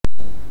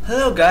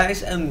Hello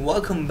guys and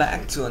welcome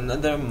back to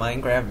another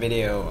Minecraft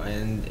video,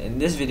 and in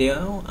this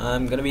video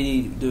I'm gonna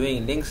be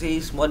doing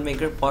Linkseyi's Mod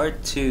Maker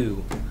Part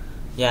 2.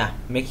 Yeah,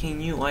 making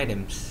new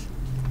items.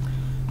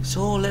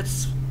 So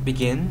let's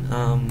begin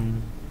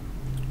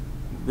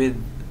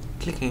with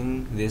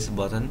clicking this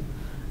button,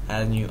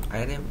 add new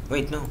item.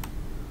 Wait, no,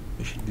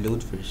 we should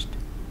load first.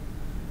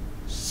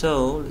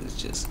 So let's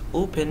just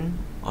open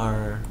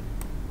our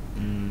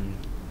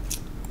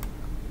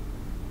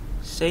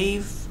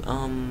save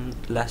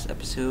last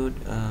episode.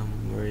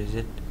 Where is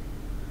it?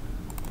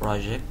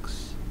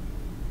 Projects,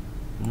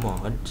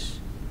 mods,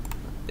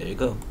 there you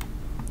go.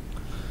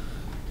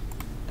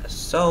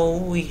 So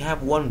we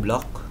have one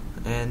block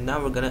and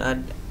now we're gonna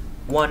add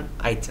one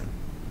item.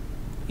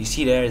 You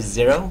see there is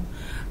 0,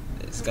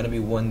 it's gonna be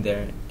 1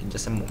 there in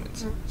just a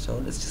moment. So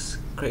let's just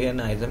create an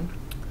item.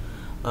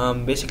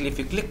 Basically if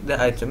you click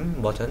the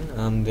item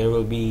button, there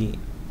will be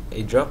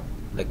a drop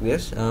like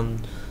this. There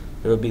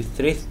will be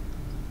three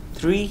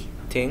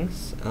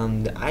things: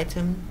 the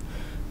item,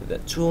 the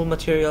tool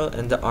material,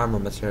 and the armor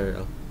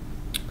material.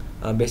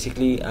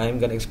 Basically I'm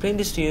gonna explain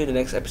this to you in the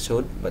next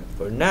episode, but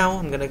for now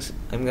I'm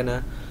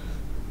gonna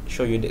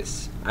show you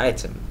this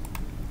item.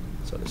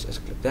 So let's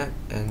just click that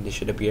and this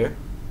should appear.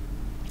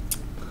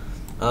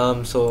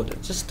 So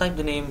let's just type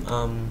the name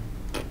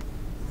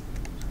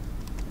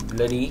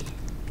bloody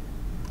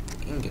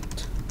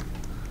ingot.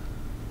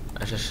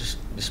 As just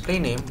display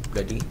name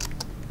bloody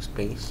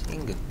space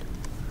ingot.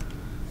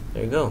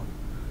 There you go.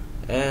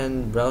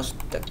 And browse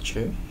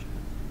texture.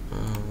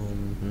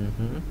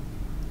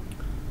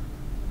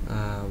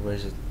 Where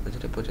is it? Where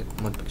did I put it?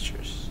 Mod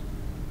pictures.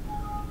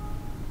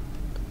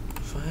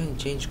 Fine,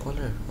 change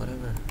color,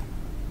 whatever.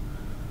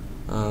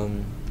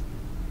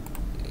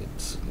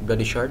 It's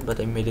bloody shard, but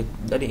I made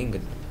it bloody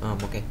ingot.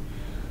 Okay.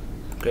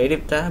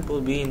 Creative tab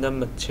will be in the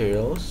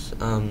materials.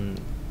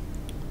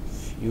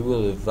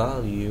 Fuel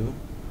value.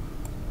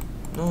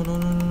 No.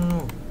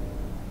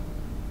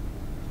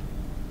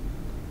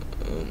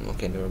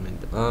 Okay, never mind.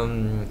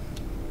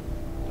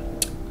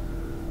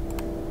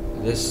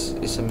 This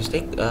is a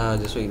mistake.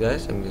 Just wait,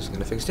 guys. I'm just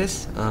gonna fix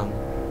this.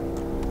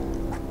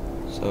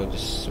 So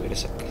just wait a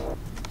sec.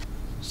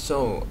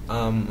 So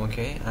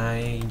okay,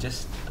 I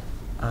just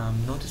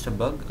noticed a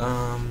bug.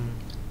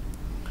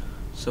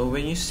 So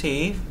when you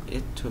save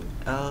it to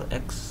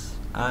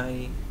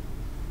LXI,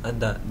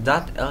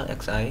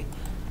 .lxi,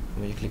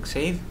 when you click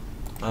save,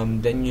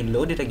 then you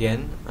load it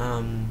again.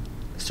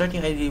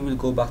 Starting ID will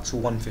go back to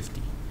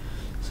 150.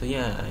 So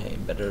yeah, I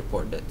better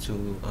report that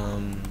to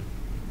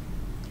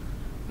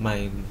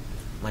my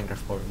Minecraft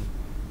forum.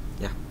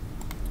 Yeah.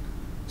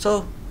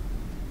 So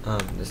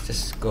let's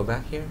just go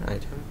back here.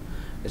 Item.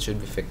 It should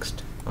be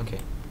fixed.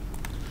 Okay.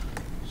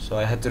 So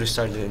I had to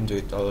restart it and do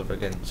it all over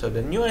again. So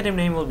the new item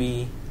name will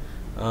be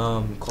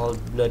called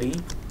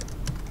bloody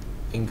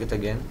ingot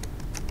again.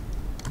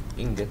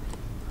 Ingot.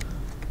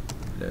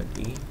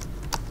 Bloody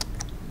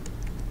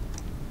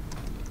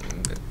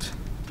ingot.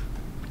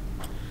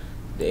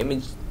 The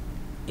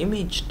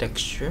image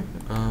texture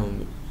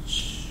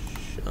which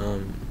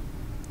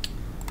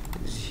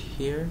is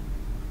here.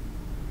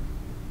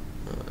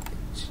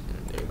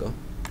 There you go.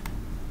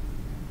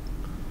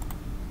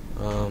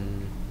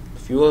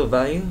 Fuel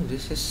value,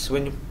 this is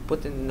when you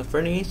put it in the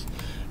furnace,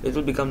 it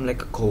will become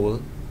like a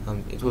coal.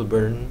 It will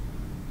burn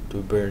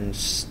to burn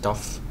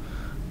stuff.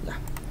 Yeah.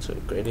 So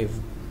creative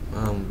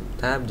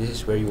tab, this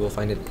is where you will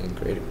find it in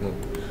creative mode.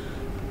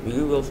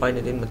 You will find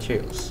it in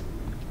materials.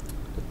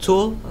 The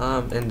tool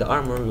and the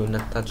armor, we will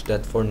not touch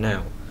that for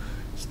now.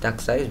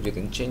 Stack size, we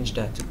can change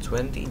that to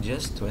 20,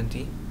 just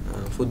 20.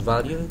 Food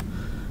value,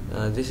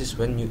 this is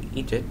when you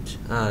eat it.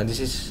 This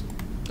is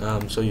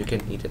so you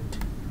can eat it.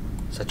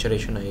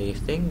 Saturation, I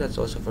think that's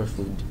also for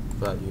food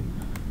value,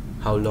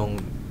 how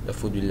long the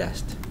food will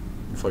last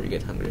before you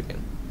get hungry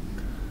again.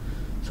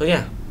 So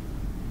yeah,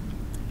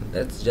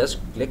 let's just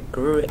click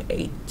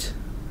create.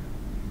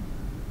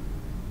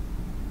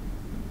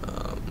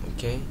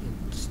 Okay,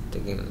 it's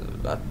taking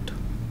a lot.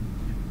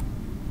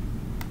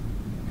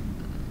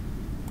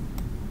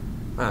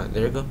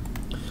 There you go.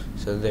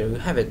 So there you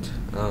have it,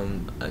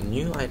 a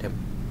new item.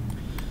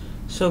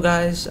 So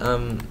guys,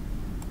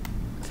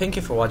 thank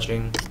you for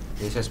watching.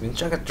 This has been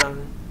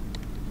Chakatron.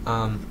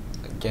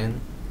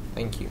 Again,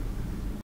 thank you.